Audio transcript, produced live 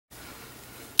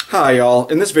Hi y'all.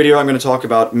 In this video I'm going to talk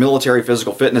about military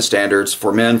physical fitness standards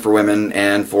for men, for women,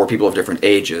 and for people of different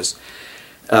ages.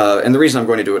 And the reason I'm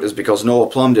going to do it is because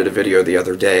NoelPlum did a video the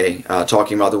other day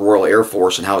talking about the Royal Air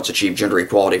Force and how it's achieved gender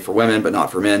equality for women but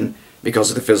not for men because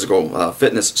of the physical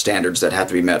fitness standards that have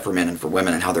to be met for men and for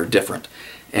women and how they're different.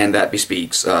 And that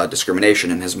bespeaks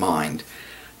discrimination in his mind.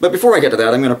 But before I get to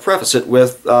that, I'm going to preface it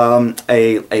with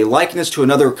a likeness to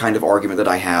another kind of argument that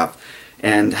I have,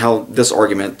 and how this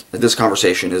argument, this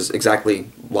conversation, is exactly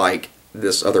like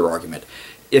this other argument.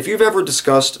 If you've ever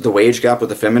discussed the wage gap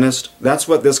with a feminist, that's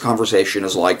what this conversation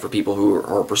is like for people who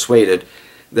are persuaded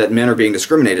that men are being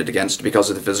discriminated against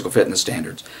because of the physical fitness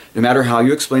standards. No matter how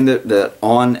you explain that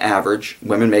on average,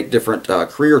 women make different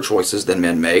career choices than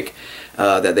men make,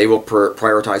 that they will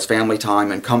prioritize family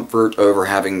time and comfort over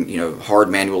having, hard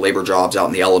manual labor jobs out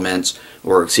in the elements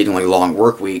or exceedingly long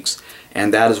work weeks,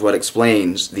 and that is what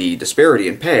explains the disparity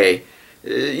in pay.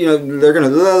 They're going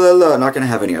to not going to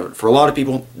have any of it. For a lot of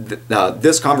people,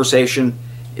 this conversation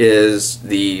is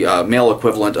the male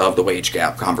equivalent of the wage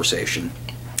gap conversation.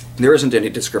 There isn't any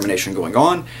discrimination going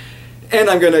on, and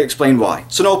I'm going to explain why.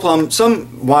 So NoelPlum,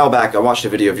 some while back I watched a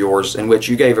video of yours in which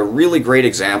you gave a really great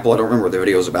example. I don't remember what the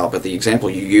video was about, but the example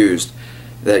you used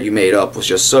that you made up was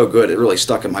just so good, it really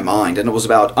stuck in my mind, and it was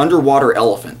about underwater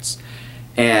elephants.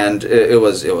 And it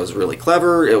was really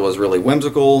clever, it was really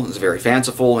whimsical, it was very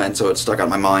fanciful, and so it stuck out in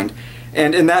my mind.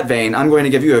 And in that vein, I'm going to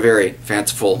give you a very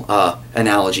fanciful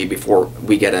analogy before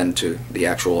we get into the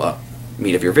actual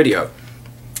meat of your video.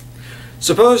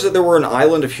 Suppose that there were an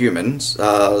island of humans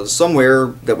somewhere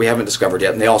that we haven't discovered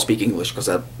yet, and they all speak English because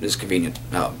that is convenient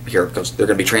here, because they're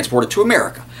going to be transported to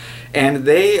America. And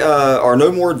they are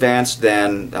no more advanced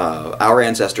than our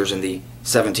ancestors in the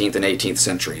 17th and 18th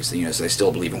centuries. So they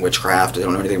still believe in witchcraft, they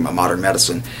don't know anything about modern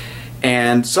medicine.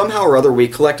 And somehow or other we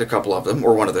collect a couple of them,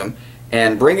 or one of them,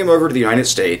 and bring him over to the United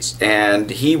States, and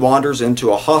he wanders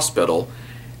into a hospital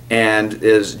and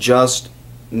is just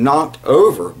knocked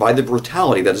over by the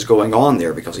brutality that is going on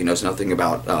there, because he knows nothing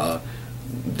about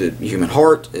the human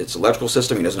heart, its electrical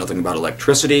system, he knows nothing about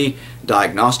electricity,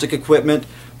 diagnostic equipment.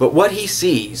 But what he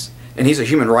sees, and he's a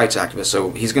human rights activist,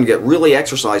 so he's going to get really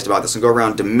exercised about this and go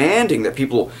around demanding that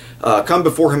people come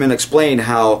before him and explain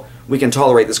how we can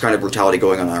tolerate this kind of brutality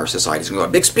going on in our society. He's going to go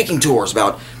on big speaking tours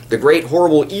about the great,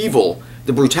 horrible evil,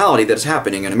 the brutality that is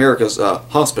happening in America's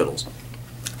hospitals.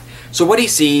 So what he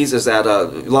sees is that a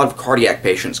lot of cardiac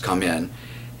patients come in,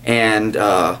 and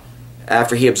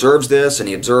after he observes this, and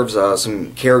he observes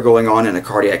some care going on in a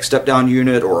cardiac step-down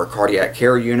unit or a cardiac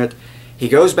care unit, he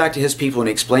goes back to his people and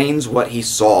explains what he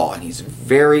saw, and he's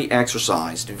very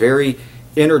exercised, very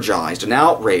energized and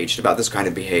outraged about this kind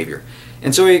of behavior.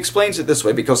 And so he explains it this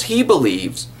way, because he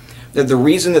believes that the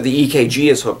reason that the EKG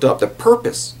is hooked up, the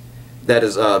purpose that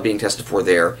is being tested for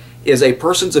there, is a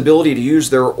person's ability to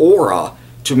use their aura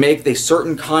to make the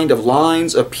certain kind of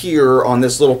lines appear on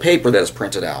this little paper that is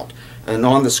printed out and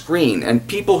on the screen. And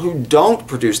people who don't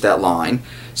produce that line,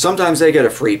 sometimes they get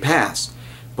a free pass.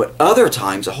 But other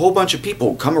times, a whole bunch of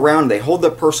people come around and they hold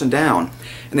the person down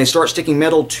and they start sticking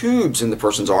metal tubes in the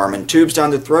person's arm and tubes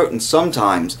down their throat, and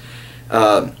sometimes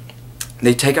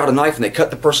they take out a knife and they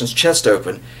cut the person's chest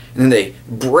open, and then they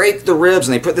break the ribs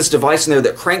and they put this device in there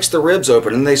that cranks the ribs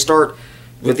open, and they start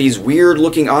with these weird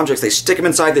looking objects, they stick them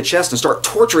inside the chest and start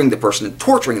torturing the person and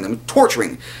torturing them,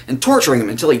 torturing them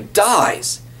until he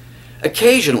dies.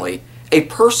 Occasionally, a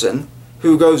person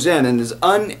who goes in and is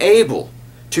unable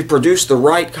to produce the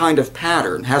right kind of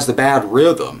pattern, has the bad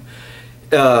rhythm,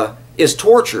 is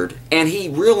tortured, and he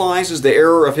realizes the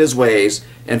error of his ways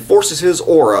and forces his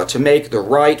aura to make the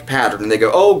right pattern. And they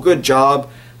go, oh, good job,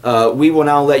 we will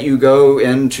now let you go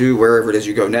into wherever it is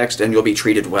you go next, and you'll be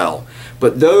treated well.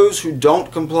 But those who don't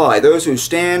comply, those who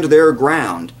stand their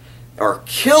ground, are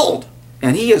killed,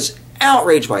 and he is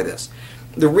outraged by this.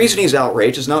 The reason he's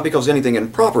outraged is not because anything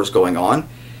improper is going on,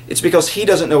 it's because he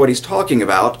doesn't know what he's talking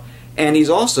about. And he's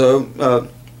also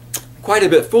quite a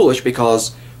bit foolish,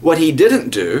 because what he didn't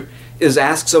do is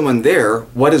ask someone there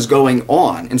what is going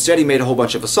on. Instead, he made a whole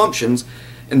bunch of assumptions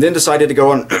and then decided to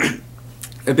go on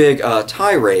a big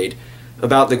tirade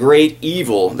about the great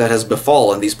evil that has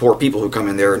befallen these poor people who come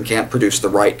in there and can't produce the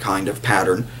right kind of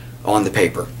pattern on the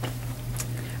paper.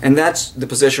 And that's the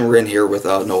position we're in here with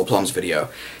NoelPlum's video.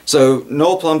 So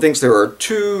NoelPlum thinks there are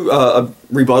two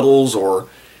rebuttals or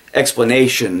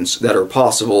explanations that are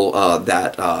possible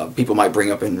that people might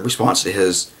bring up in response to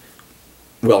his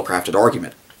well-crafted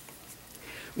argument.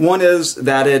 One is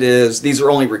that these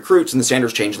are only recruits and the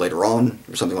standards change later on,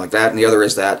 or something like that, and the other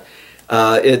is that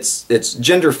it's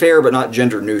gender fair but not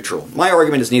gender neutral. My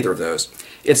argument is neither of those.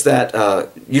 It's that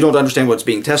you don't understand what it's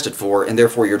being tested for, and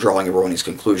therefore you're drawing erroneous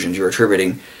conclusions. You're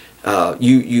attributing,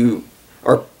 you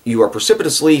are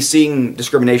precipitously seeing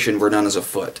discrimination where none is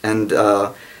afoot. And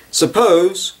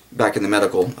suppose, back in the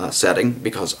medical setting,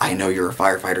 because I know you're a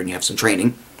firefighter and you have some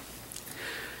training,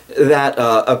 that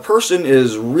a person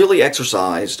is really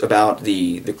exercised about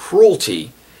the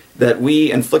cruelty that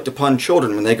we inflict upon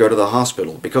children when they go to the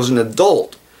hospital. Because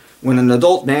when an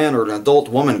adult man or an adult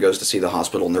woman goes to see the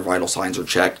hospital and their vital signs are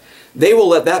checked, they will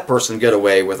let that person get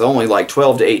away with only like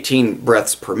 12 to 18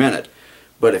 breaths per minute.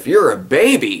 But if you're a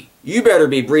baby, you better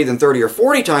be breathing 30 or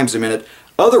 40 times a minute,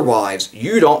 otherwise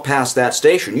you don't pass that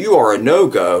station. You are a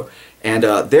no-go, and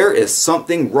there is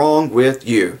something wrong with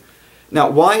you. Now,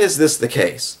 why is this the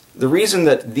case? The reason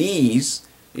that these,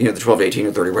 the 12 to 18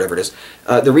 or 30, whatever it is,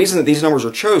 the reason that these numbers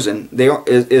are chosen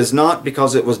is not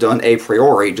because it was done a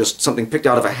priori, just something picked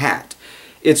out of a hat.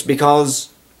 It's because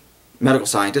medical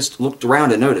scientists looked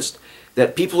around and noticed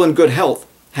that people in good health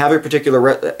have a particular,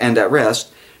 and at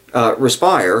rest,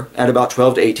 respire at about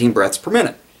 12 to 18 breaths per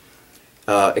minute.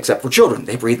 Except for children.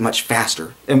 They breathe much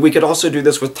faster. And we could also do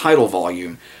this with tidal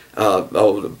volume.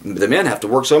 The men have to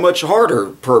work so much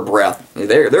harder per breath.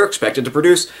 They're expected to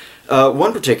produce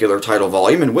one particular tidal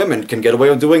volume, and women can get away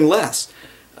with doing less.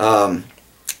 But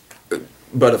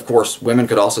of course, women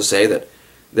could also say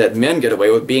that men get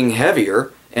away with being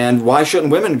heavier, and why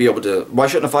shouldn't women be able to, why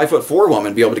shouldn't a 5'4"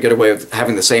 woman be able to get away with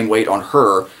having the same weight on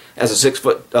her as a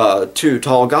 6'2"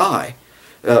 tall guy?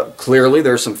 Clearly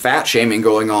there's some fat shaming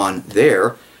going on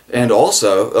there, and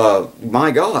also,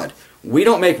 my God, we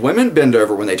don't make women bend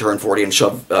over when they turn 40 and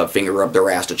shove a finger up their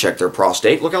ass to check their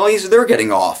prostate. Look how easy they're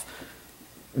getting off.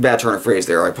 Bad turn of phrase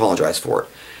there, I apologize for it.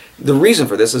 The reason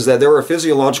for this is that there are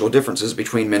physiological differences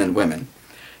between men and women.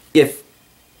 If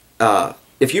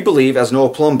you believe, as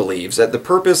NoelPlum believes, that the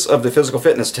purpose of the physical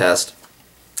fitness test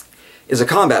is a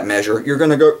combat measure, you're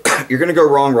going to go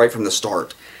wrong right from the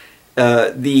start.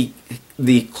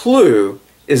 The clue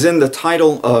is in the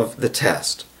title of the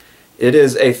test. It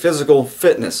is a physical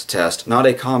fitness test, not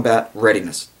a combat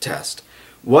readiness test.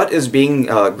 What is being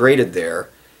graded there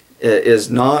is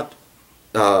not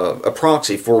a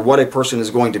proxy for what a person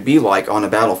is going to be like on a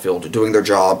battlefield doing their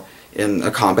job in a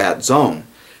combat zone.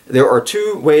 There are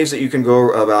two ways that you can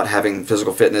go about having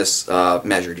physical fitness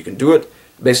measured. You can do it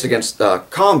based against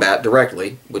combat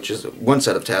directly, which is one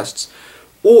set of tests,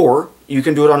 or you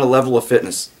can do it on a level of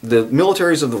fitness. The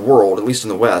militaries of the world, at least in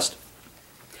the West,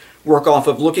 work off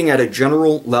of looking at a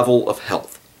general level of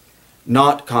health,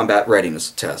 not combat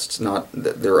readiness tests.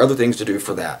 There are other things to do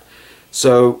for that.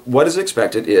 So what is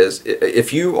expected is,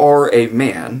 if you are a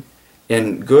man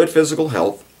in good physical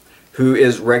health who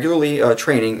is regularly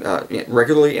training,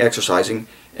 regularly exercising,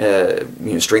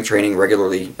 strength training,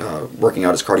 regularly working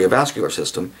out his cardiovascular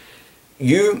system,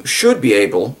 you should be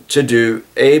able to do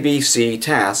ABC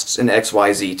tasks in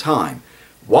XYZ time.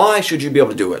 Why should you be able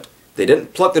to do it? They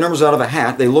didn't pluck the numbers out of a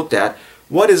hat. They looked at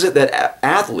what is it that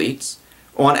athletes,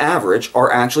 on average,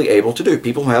 are actually able to do.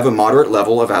 People who have a moderate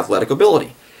level of athletic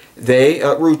ability. They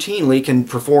routinely can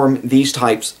perform these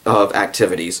types of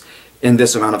activities in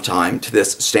this amount of time to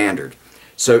this standard.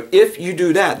 So if you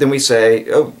do that, then we say,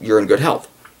 oh, you're in good health.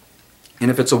 And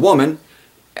if it's a woman,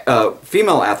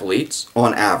 female athletes,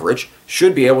 on average,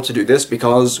 should be able to do this,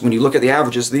 because when you look at the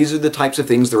averages, these are the types of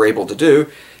things they're able to do.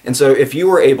 And so if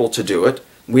you are able to do it,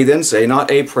 we then say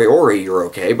not a priori you're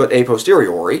okay, but a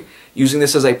posteriori, using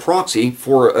this as a proxy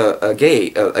for a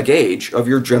gauge of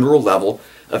your general level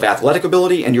of athletic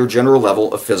ability and your general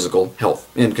level of physical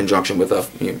health in conjunction with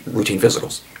routine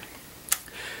physicals.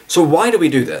 So why do we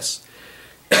do this?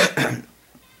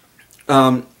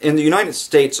 In the United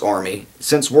States Army,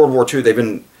 since World War II, they've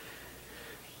been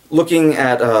looking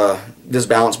at this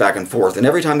balance back and forth, and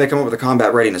every time they come up with a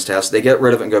combat readiness test, they get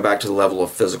rid of it and go back to the level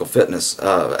of physical fitness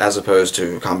as opposed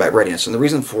to combat readiness. And the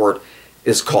reason for it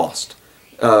is cost.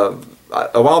 A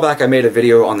while back I made a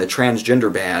video on the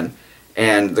transgender ban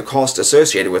and the cost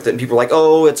associated with it, and people are like,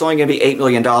 oh, it's only going to be $8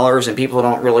 million, and people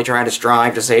don't really try to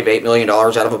strive to save $8 million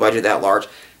out of a budget that large.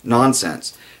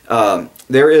 Nonsense.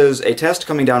 There is a test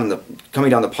coming down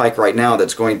the pike right now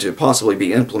that's going to possibly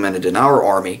be implemented in our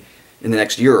Army in the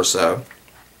next year or so,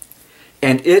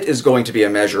 and it is going to be a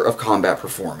measure of combat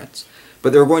performance.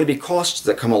 But there are going to be costs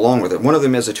that come along with it. One of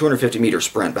them is a 250-meter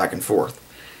sprint back and forth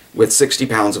with 60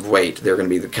 pounds of weight. They're going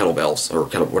to be the kettlebells, or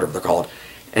whatever they're called,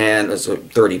 and it's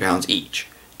 30 pounds each.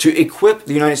 To equip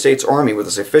the United States Army with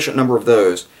a sufficient number of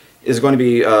those is going to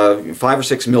be $5 or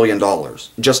 $6 million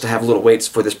just to have little weights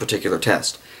for this particular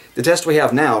test. The test we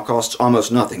have now costs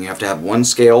almost nothing. You have to have one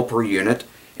scale per unit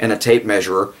and a tape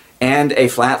measurer and a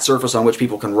flat surface on which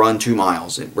people can run 2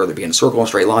 miles, whether it be in a circle, a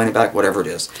straight line, and back, whatever it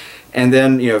is. And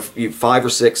then, you know, you 5 or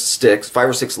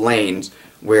 6 lanes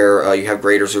where you have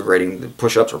graders who are grading the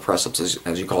push-ups or press-ups,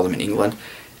 as you call them in England,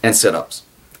 and sit-ups.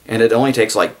 And it only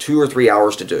takes like 2 or 3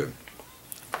 hours to do.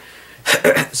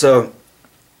 So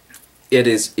it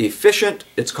is efficient,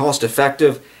 it's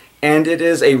cost-effective, and it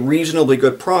is a reasonably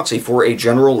good proxy for a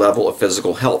general level of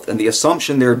physical health. And the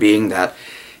assumption there being that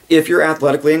if you're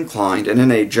athletically inclined and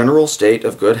in a general state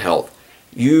of good health,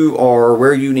 you are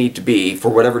where you need to be for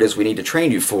whatever it is we need to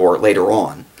train you for later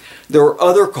on. There are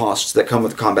other costs that come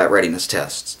with combat readiness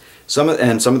tests. Much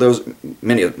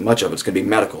of it's going to be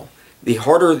medical. The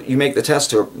harder you make the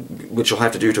test, which you'll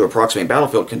have to do to approximate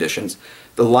battlefield conditions,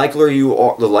 the likelier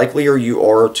you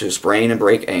are to sprain and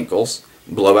break ankles,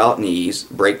 blow out knees,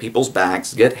 break people's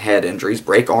backs, get head injuries,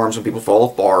 break arms when people fall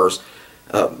off bars,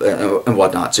 and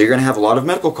whatnot. So you're going to have a lot of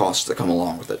medical costs that come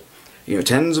along with it. You know,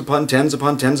 tens upon tens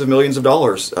upon tens of millions of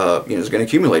dollars, is going to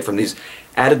accumulate from these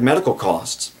added medical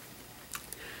costs.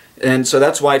 And so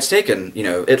that's why it's taken,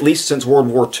 at least since World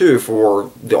War II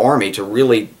for the Army to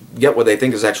really get what they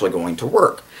think is actually going to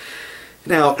work.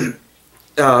 Now,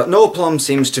 NoelPlum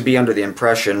seems to be under the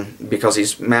impression, because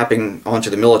he's mapping onto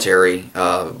the military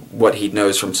what he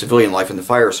knows from civilian life in the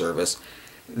fire service,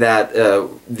 that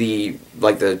the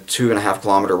 2.5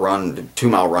 kilometer run, 2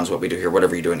 mile run's what we do here,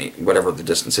 whatever you do, whatever the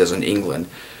distance is in England,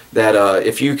 that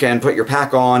if you can put your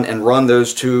pack on and run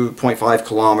those 2.5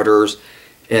 kilometers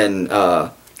in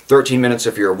 13 minutes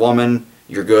if you're a woman,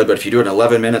 you're good. But if you do it in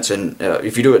 11 minutes and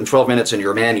if you do it in 12 minutes and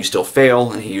you're a man, you still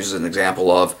fail. And he uses an example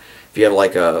of if you have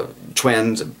like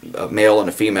twins, a male and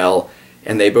a female,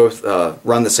 and they both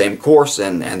run the same course,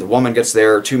 and the woman gets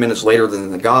there 2 minutes later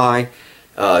than the guy.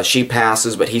 She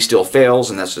passes, but he still fails,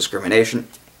 and that's discrimination.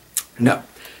 No.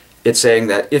 It's saying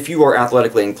that if you are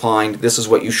athletically inclined, this is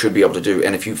what you should be able to do.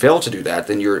 And if you fail to do that,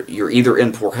 then you're either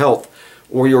in poor health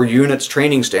or your unit's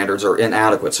training standards are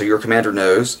inadequate. So your commander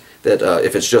knows that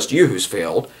if it's just you who's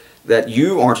failed, that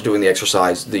you aren't doing the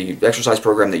exercise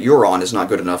program that you're on is not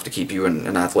good enough to keep you in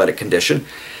an athletic condition.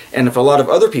 And if a lot of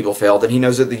other people fail, then he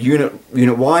knows that the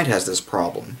unit-wide has this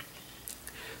problem.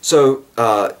 So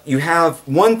you have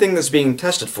one thing that's being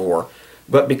tested for,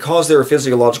 but because there are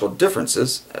physiological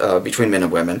differences between men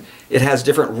and women, it has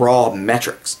different raw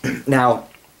metrics. Now,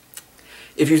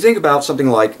 if you think about something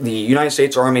like the United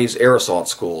States Army's Air Assault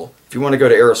School, if you want to go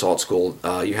to Air Assault School,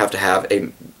 you have to have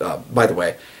a, by the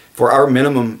way, for our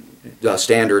minimum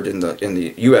standard in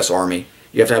the U.S. Army,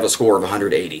 you have to have a score of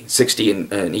 180, 60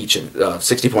 in each of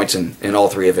 60 points in all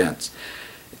 3 events.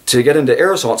 To get into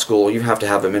Air Assault School, you have to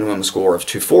have a minimum score of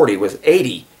 240 with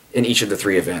 80 in each of the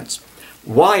 3 events.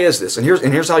 Why is this? And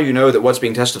here's how you know that what's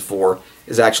being tested for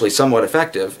is actually somewhat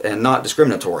effective and not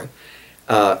discriminatory.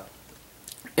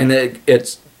 And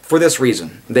it's for this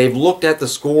reason. They've looked at the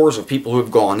scores of people who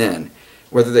have gone in,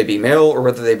 whether they be male or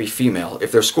whether they be female.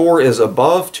 If their score is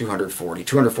above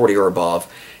 240 or above,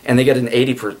 and they get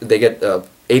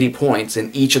 80 points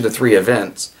in each of the 3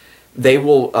 events, they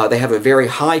have a very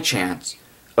high chance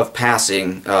of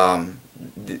passing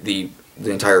the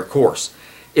entire course.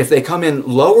 If they come in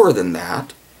lower than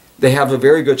that, they have a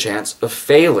very good chance of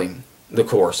failing the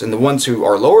course. And the ones who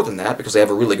are lower than that, because they have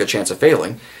a really good chance of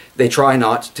failing, they try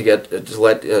not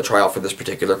to try out for this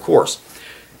particular course.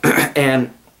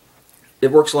 And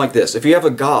it works like this. If you have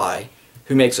a guy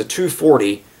who makes a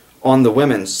 240 on the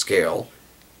women's scale,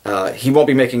 he won't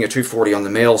be making a 240 on the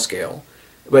male scale.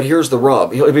 But here's the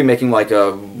rub. He'll be making like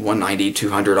a 190,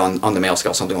 200 on the male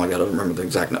scale, something like that. I don't remember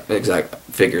the exact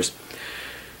figures.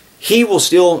 He will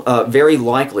still very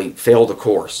likely fail the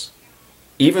course,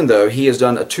 even though he has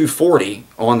done a 240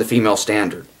 on the female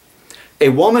standard. A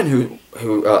woman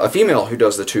a female who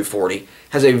does the 240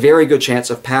 has a very good chance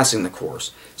of passing the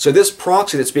course. So this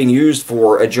proxy that's being used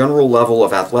for a general level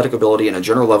of athletic ability and a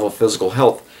general level of physical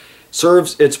health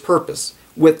serves its purpose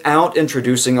without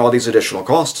introducing all these additional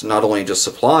costs, not only just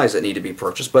supplies that need to be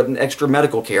purchased, but an extra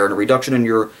medical care and a reduction in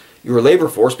your labor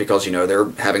force because, they're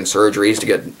having surgeries to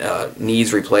get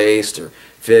knees replaced or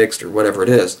fixed or whatever it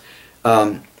is.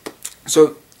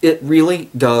 So it really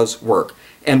does work.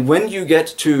 And when you get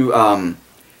to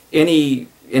any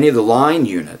of the line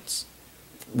units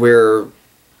where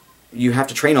you have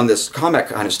to train on this combat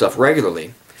kind of stuff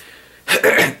regularly,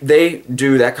 they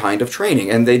do that kind of training,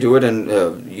 and they do it in,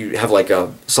 you have like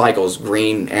cycles,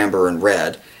 green, amber, and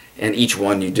red, and each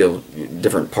one you do a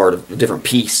different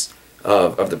piece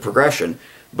of the progression.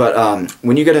 But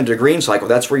when you get into green cycle,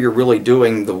 that's where you're really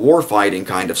doing the war fighting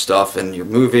kind of stuff, and you're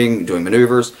moving, doing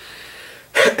maneuvers.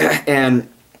 And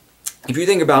if you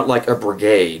think about like a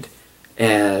brigade,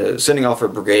 and sending off a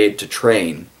brigade to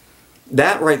train,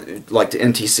 That, right, like to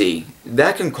NTC,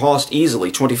 that can cost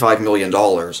easily $25 million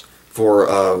for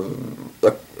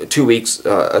a 2 weeks,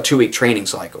 a 2-week training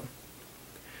cycle.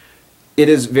 It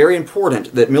is very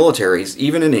important that militaries,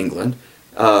 even in England,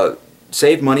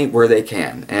 save money where they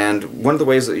can. And one of the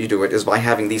ways that you do it is by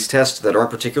having these tests that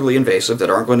aren't particularly invasive, that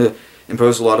aren't going to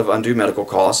impose a lot of undue medical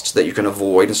costs, that you can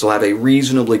avoid and still have a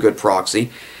reasonably good proxy,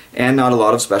 and not a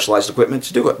lot of specialized equipment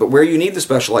to do it. But where you need the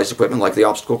specialized equipment, like the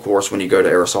obstacle course when you go to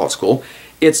air assault school,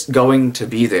 it's going to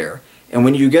be there. And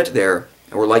when you get there,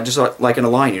 or like just like in a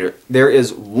line unit, there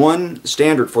is one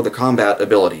standard for the combat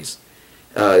abilities.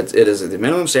 It is the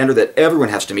minimum standard that everyone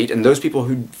has to meet, and those people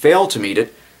who fail to meet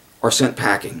it are sent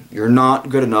packing. You're not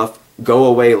good enough, go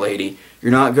away, lady.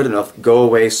 You're not good enough, go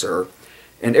away, sir.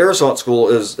 And air assault school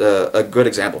is a good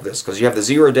example of this, because you have the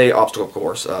 0-day obstacle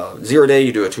course. 0 day,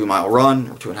 you do a 2-mile run,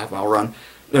 or 2.5-mile run,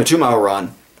 no, 2-mile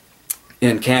run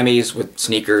in camis with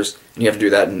sneakers, and you have to do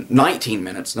that in 19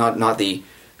 minutes, not the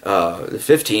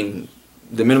 15,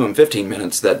 the minimum 15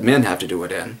 minutes that men have to do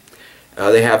it in.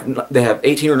 They have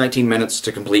 18 or 19 minutes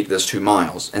to complete this 2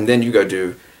 miles, and then you go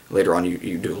do, later on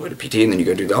you do a little PT, and then you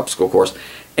go do the obstacle course.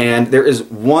 And there is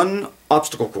one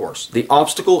obstacle course. The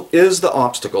obstacle is the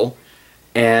obstacle,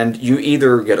 and you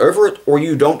either get over it or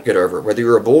you don't get over it, whether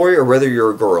you're a boy or whether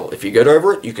you're a girl. If you get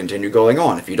over it, you continue going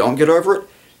on. If you don't get over it,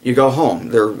 you go home.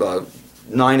 There are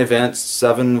 9 events,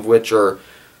 7 of which are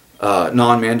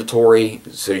non-mandatory,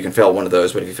 so you can fail one of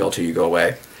those, but if you fail 2, you go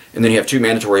away. And then you have 2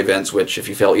 mandatory events, which if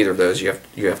you fail either of those,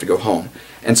 you have to go home.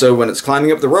 And so when it's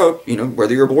climbing up the rope, you know,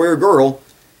 whether you're a boy or girl,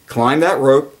 climb that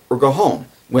rope or go home.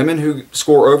 Women who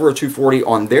score over a 240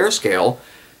 on their scale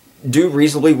do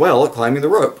reasonably well at climbing the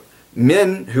rope.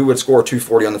 Men who would score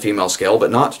 240 on the female scale,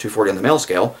 but not 240 on the male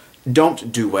scale,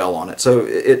 don't do well on it. So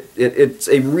it's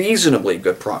a reasonably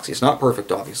good proxy. It's not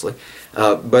perfect, obviously,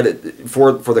 but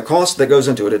for the cost that goes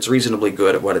into it, it's reasonably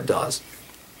good at what it does.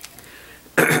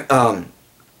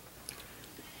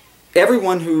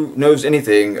 Everyone who knows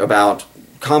anything about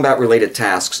combat-related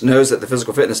tasks knows that the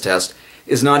physical fitness test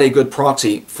is not a good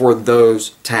proxy for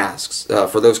those tasks,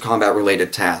 for those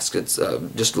combat-related tasks. It's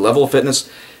just a level of fitness,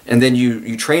 and then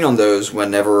you train on those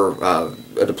whenever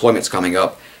a deployment's coming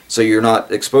up. So you're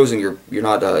not exposing you're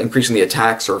not increasing the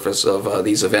attack surface of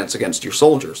these events against your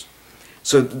soldiers.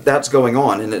 So that's going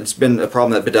on, and it's been a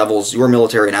problem that bedevils your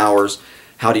military and ours.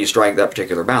 How do you strike that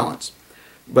particular balance?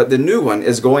 But the new one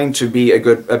is going to be a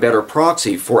better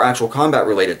proxy for actual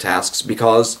combat-related tasks,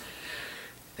 because,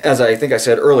 as I think I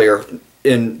said earlier,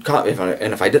 and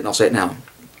if I didn't, I'll say it now.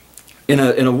 In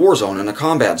a war zone, in a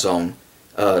combat zone,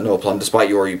 NoelPlum, despite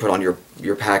you put on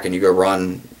your pack and you go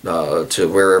run to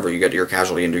wherever you get your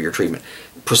casualty and do your treatment,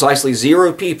 precisely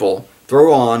 0 people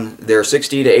throw on their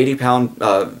 60 to 80 pound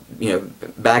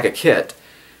bag of kit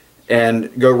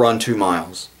and go run 2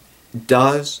 miles.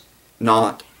 Does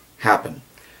not happen.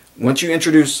 Once you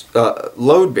introduce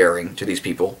load bearing to these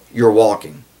people, you're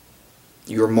walking,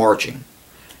 you're marching.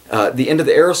 The end of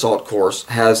the air assault course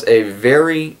has a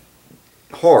very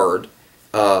hard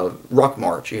ruck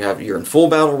march. You're in full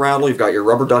battle rattle. You've got your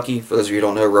rubber ducky. For those of you who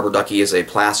don't know, rubber ducky is a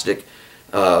plastic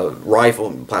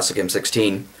rifle, plastic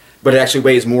M16, but it actually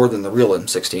weighs more than the real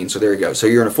M16. So there you go. So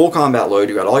you're in a full combat load.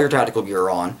 You've got all your tactical gear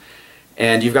on,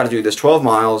 and you've got to do this 12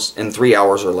 miles in 3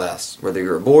 hours or less, whether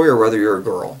you're a boy or whether you're a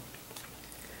girl.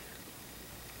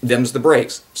 Them's the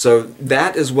breaks. So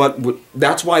that's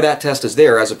why that test is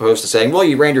there, as opposed to saying, well,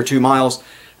 you ran your 2 miles,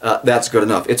 that's good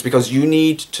enough. It's because you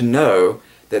need to know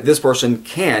that this person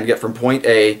can get from point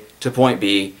A to point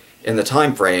B in the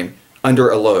time frame under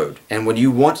a load. And when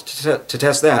you want to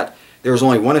test that, there's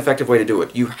only one effective way to do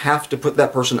it. You have to put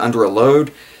that person under a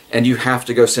load, and you have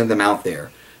to go send them out there.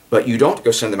 But you don't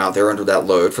go send them out there under that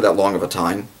load for that long of a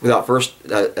time without first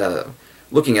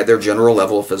looking at their general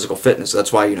level of physical fitness.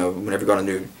 That's why, whenever you go on a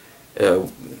new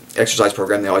exercise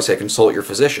program, they always say consult your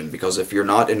physician, because if you're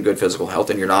not in good physical health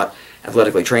and you're not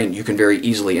athletically trained, you can very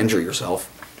easily injure yourself.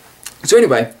 So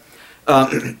anyway,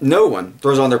 no one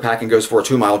throws on their pack and goes for a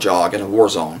 2-mile jog in a war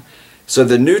zone. So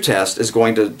the new test is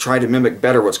going to try to mimic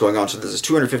better what's going on. So there's this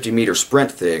 250-meter sprint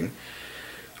thing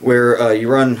where you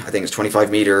run, I think it's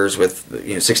 25 meters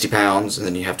with 60 pounds, and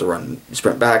then you have to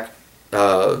sprint back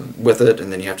with it,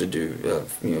 and then you have to do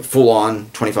full on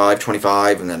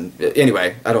 25, and then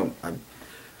anyway,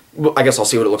 I guess I'll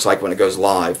see what it looks like when it goes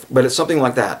live, but it's something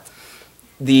like that.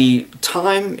 The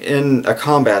time in a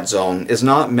combat zone is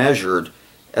not measured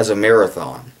as a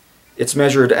marathon. It's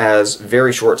measured as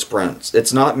very short sprints.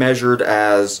 It's not measured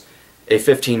as a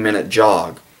 15-minute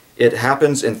jog. It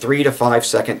happens in 3 to 5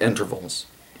 second intervals.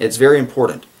 It's very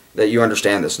important that you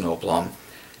understand this, NoelPlum.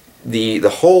 The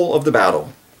whole of the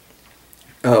battle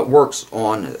works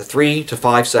on 3 to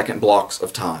 5 second blocks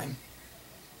of time.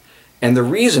 And the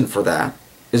reason for that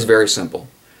is very simple.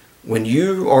 When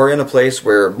you are in a place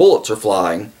where bullets are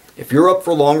flying, if you're up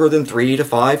for longer than 3 to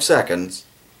 5 seconds,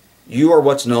 you are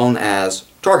what's known as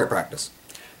target practice.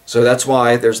 So that's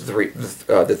why there's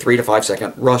the 3 to 5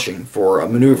 second rushing for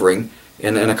maneuvering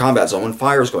in a combat zone when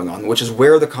fire is going on, which is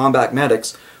where the combat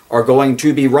medics are going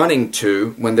to be running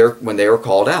to when they are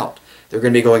called out. They're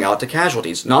going to be going out to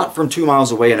casualties, not from 2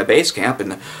 miles away in a base camp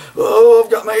and, oh,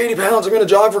 I've got my 80 pounds, I'm going to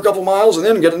jog for a couple miles and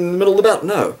then get in the middle of the battle.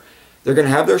 No. They're going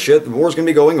to have their shit, the war's going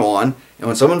to be going on, and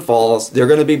when someone falls, they're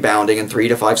going to be bounding in 3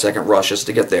 to 5 second rushes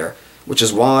to get there, which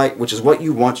is what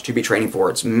you want to be training for.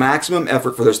 It's maximum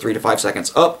effort for those 3 to 5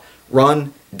 seconds. Up,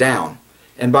 run, down.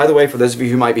 And by the way, for those of you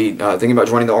who might be thinking about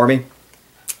joining the Army,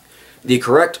 the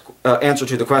correct answer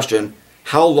to the question,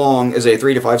 how long is a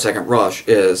 3 to 5 second rush,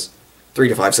 is 3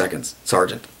 to 5 seconds,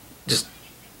 Sergeant. Just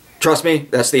trust me,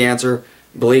 that's the answer.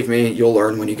 Believe me, you'll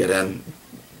learn when you get in.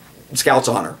 Scout's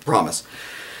honor, promise.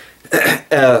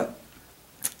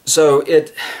 So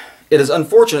it is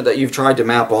unfortunate that you've tried to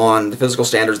map on the physical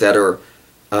standards that are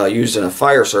used in a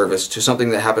fire service to something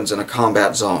that happens in a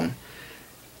combat zone.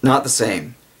 Not the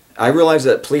same. I realize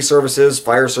that police services,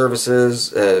 fire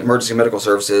services, emergency medical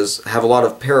services have a lot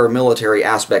of paramilitary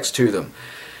aspects to them.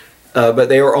 But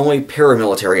they are only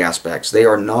paramilitary aspects. They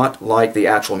are not like the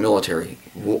actual military.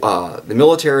 The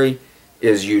military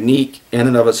is unique in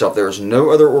and of itself. There is no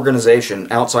other organization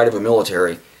outside of a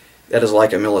military that is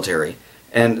like a military.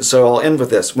 And so I'll end with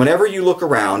this. Whenever you look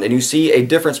around and you see a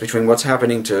difference between what's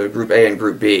happening to Group A and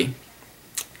Group B,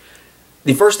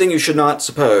 the first thing you should not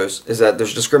suppose is that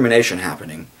there's discrimination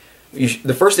happening.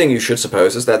 The first thing you should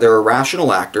suppose is that there are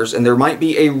rational actors and there might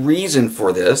be a reason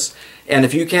for this, and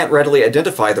if you can't readily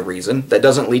identify the reason, that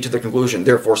doesn't lead to the conclusion,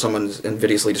 therefore someone's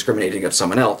invidiously discriminating against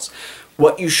someone else.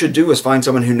 What you should do is find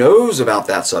someone who knows about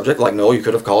that subject, like Noel, you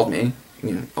could have called me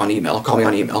on email, call me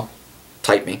on email,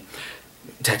 type me,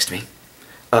 text me,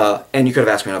 and you could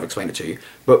have asked me and I've explained it to you.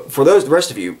 But for the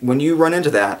rest of you, when you run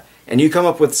into that, and you come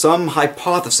up with some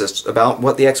hypothesis about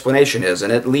what the explanation is,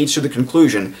 and it leads to the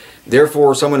conclusion,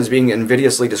 therefore someone is being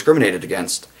invidiously discriminated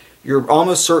against, you're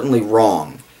almost certainly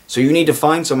wrong. So you need to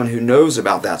find someone who knows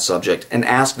about that subject and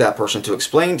ask that person to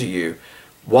explain to you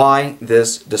why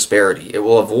this disparity. It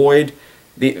will avoid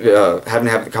having to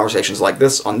have conversations like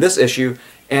this on this issue,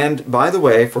 and by the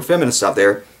way, for feminists out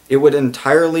there, it would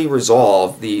entirely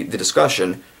resolve the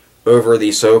discussion over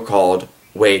the so-called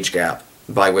wage gap,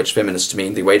 by which feminists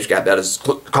mean the wage gap that is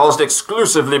caused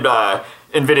exclusively by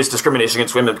invidious discrimination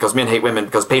against women because men hate women,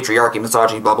 because patriarchy,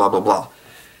 misogyny, blah, blah, blah, blah.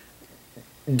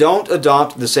 Don't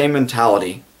adopt the same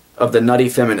mentality of the nutty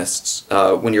feminists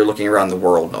when you're looking around the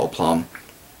world, NoelPlum.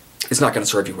 It's not going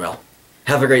to serve you well.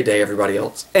 Have a great day, everybody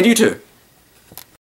else. And you too.